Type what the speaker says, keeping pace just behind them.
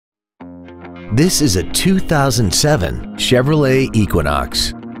This is a 2007 Chevrolet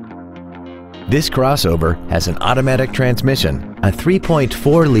Equinox. This crossover has an automatic transmission, a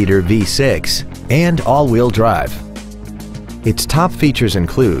 3.4-liter V6, and all-wheel drive. Its top features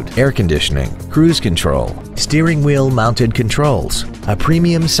include air conditioning, cruise control, steering wheel mounted controls, a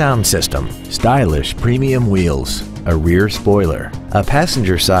premium sound system, stylish premium wheels, a rear spoiler, a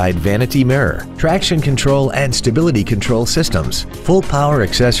passenger side vanity mirror, traction control and stability control systems, full power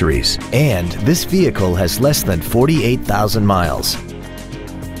accessories, and this vehicle has less than 48,000 miles.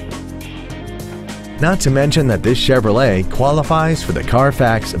 Not to mention that this Chevrolet qualifies for the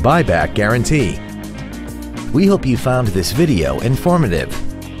Carfax buyback guarantee. We hope you found this video informative.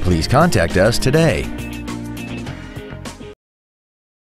 Please contact us today.